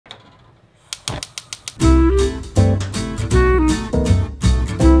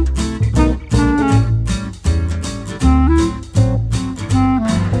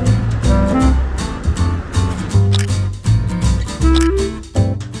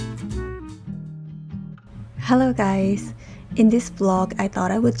Hello guys! In this vlog, I thought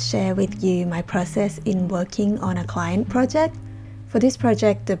I would share with you my process in working on a client project. For this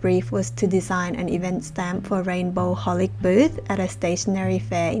project, the brief was to design an event stamp for Rainbowholic Booth at a stationery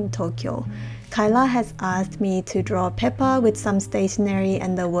fair in Tokyo. Kyla has asked me to draw Pepper with some stationery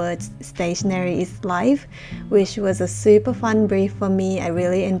and the words "stationery is life," which was a super fun brief for me. I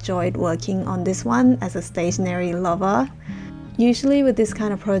really enjoyed working on this one as a stationery lover. Usually with this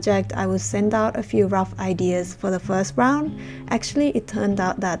kind of project, I would send out a few rough ideas for the first round. Actually, it turned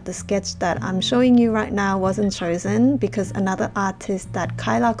out that the sketch that I'm showing you right now wasn't chosen because another artist that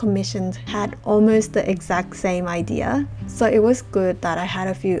Kyla commissioned had almost the exact same idea. So it was good that I had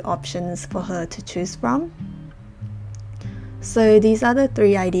a few options for her to choose from. So these are the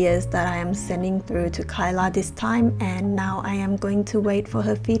 3 ideas that I am sending through to Kyla this time, and now I am going to wait for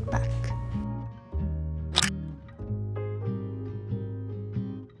her feedback.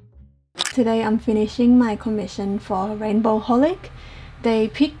 Today I'm finishing my commission for Rainbowholic. They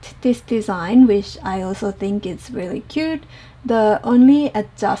picked this design, which I also think is really cute. The only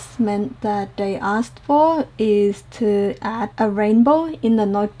adjustment that they asked for is to add a rainbow in the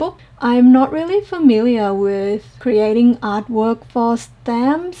notebook. I'm not really familiar with creating artwork for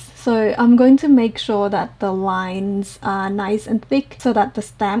stamps, so I'm going to make sure that the lines are nice and thick so that the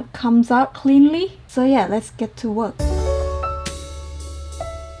stamp comes out cleanly. So yeah, let's get to work.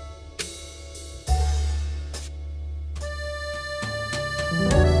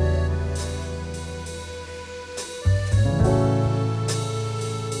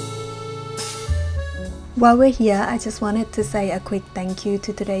 While we're here, I just wanted to say a quick thank you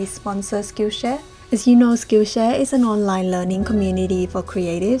to today's sponsor, Skillshare. As you know, Skillshare is an online learning community for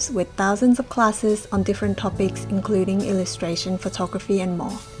creatives with thousands of classes on different topics including illustration, photography and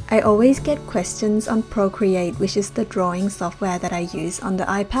more. I always get questions on Procreate, which is the drawing software that I use on the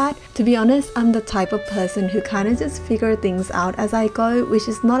iPad. To be honest, I'm the type of person who kind of just figure things out as I go, which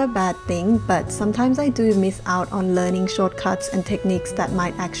is not a bad thing, but sometimes I do miss out on learning shortcuts and techniques that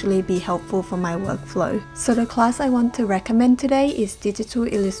might actually be helpful for my workflow. So the class I want to recommend today is Digital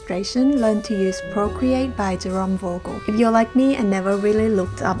Illustration, Learn to Use Procreate by Jerome Vogel. If you're like me and never really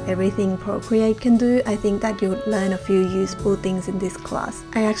looked up everything Procreate can do, I think that you'd learn a few useful things in this class.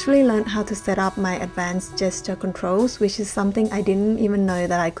 I actually learned how to set up my advanced gesture controls, which is something I didn't even know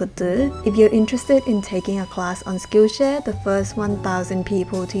that I could do. If you're interested in taking a class on Skillshare, the first 1,000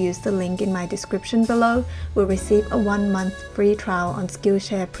 people to use the link in my description below will receive a 1-month free trial on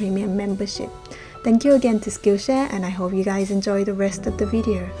Skillshare Premium membership. Thank you again to Skillshare, and I hope you guys enjoy the rest of the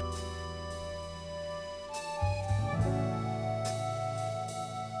video.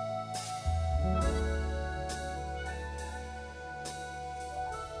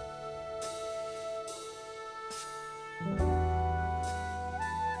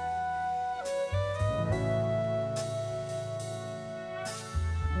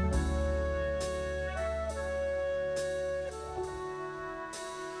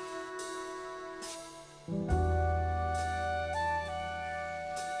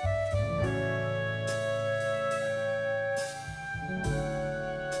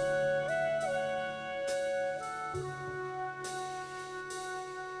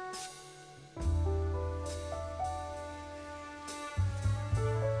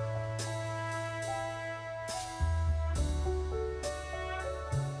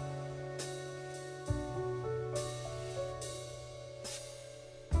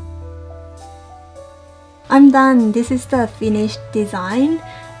 I'm done. This is the finished design.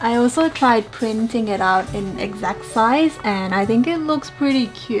 I also tried printing it out in exact size and I think it looks pretty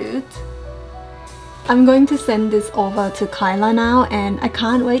cute. I'm going to send this over to Kyla now and I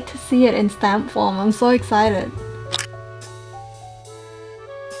can't wait to see it in stamp form. I'm so excited.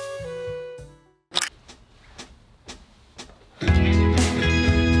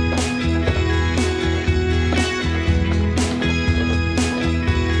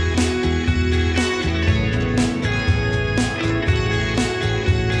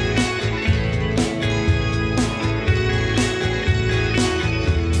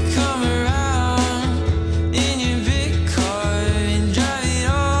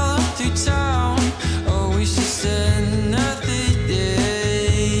 She said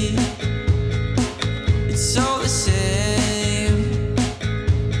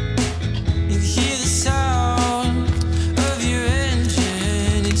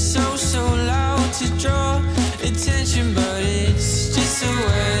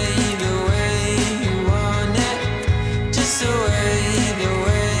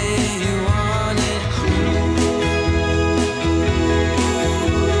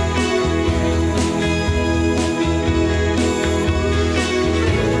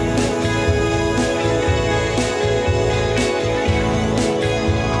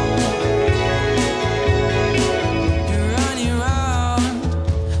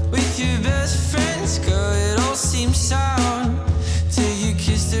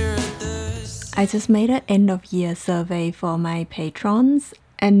I just made an end of year survey for my patrons,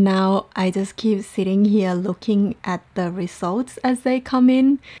 and now I just keep sitting here looking at the results as they come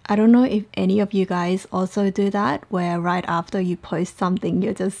in. I don't know if any of you guys also do that, where right after you post something,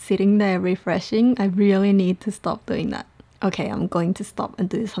 you're just sitting there refreshing. I really need to stop doing that. Okay, I'm going to stop and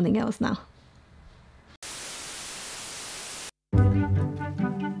do something else now.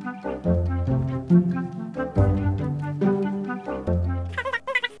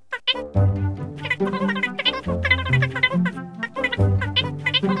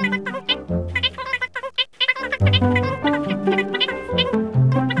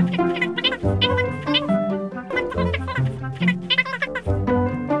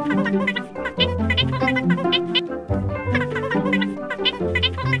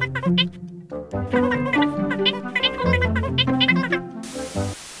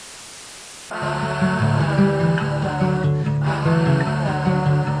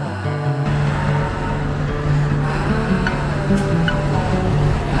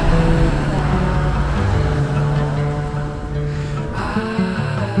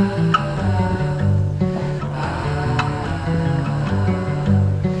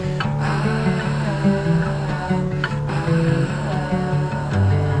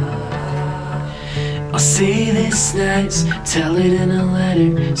 Say this nice, tell it in a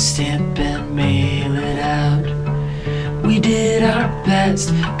letter, stamp and mail it out. We did our best,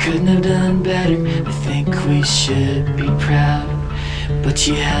 couldn't have done better. I think we should be proud. But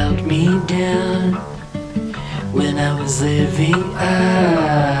you held me down when I was living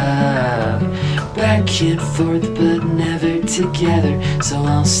up, back and forth but never together. So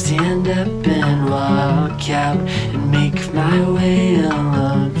I'll stand up and walk out and make my way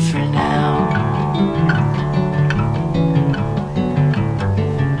alone for now.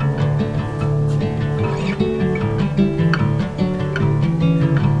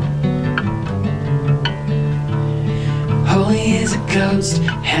 Holy as a ghost,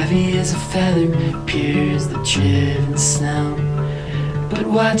 heavy as a feather, pure as the driven snow. But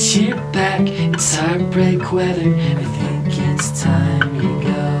watch your back, it's heartbreak weather. I think it's time you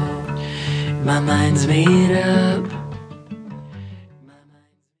go. My mind's made up.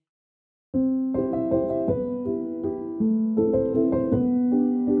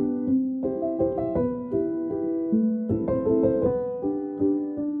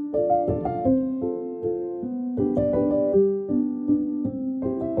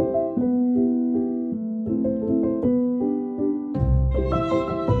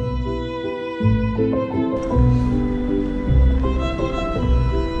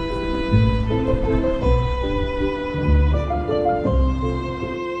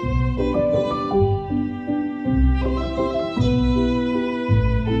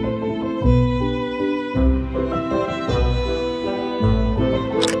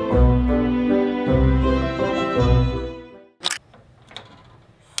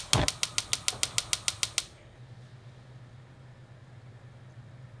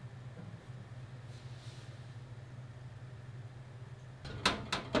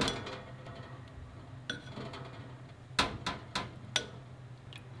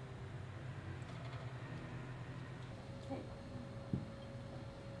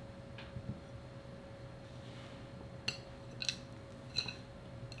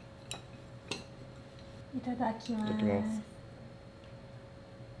 Itadakimasu.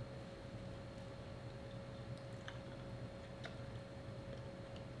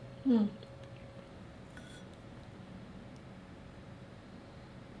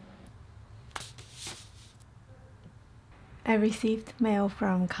 I received mail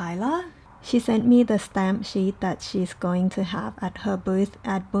from Kyla. She sent me the stamp sheet that she's going to have at her booth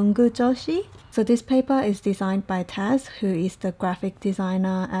at Bungu Joshi. So this paper is designed by Taz, who is the graphic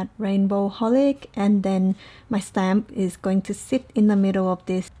designer at Rainbowholic, and then my stamp is going to sit in the middle of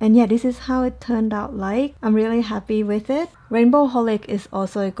this. And yeah, this is how it turned out like. I'm really happy with it. Rainbowholic is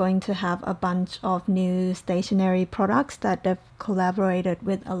also going to have a bunch of new stationery products that they've collaborated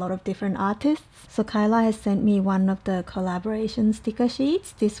with a lot of different artists. So Kyla has sent me one of the collaboration sticker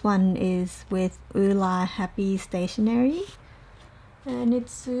sheets. This one is with Ula Happy Stationery, and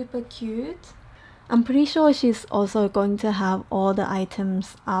it's super cute. I'm pretty sure she's also going to have all the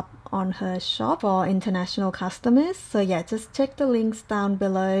items up on her shop for international customers. So yeah, just check the links down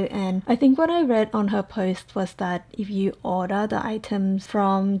below. And I think what I read on her post was that if you order the items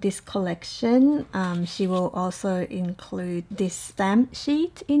from this collection, she will also include this stamp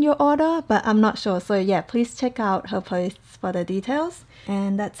sheet in your order, but I'm not sure. So yeah, please check out her posts for the details.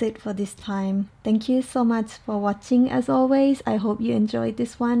 And that's it for this time. Thank you so much for watching as always. I hope you enjoyed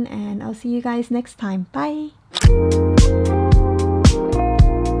this one, and I'll see you guys next time. Bye!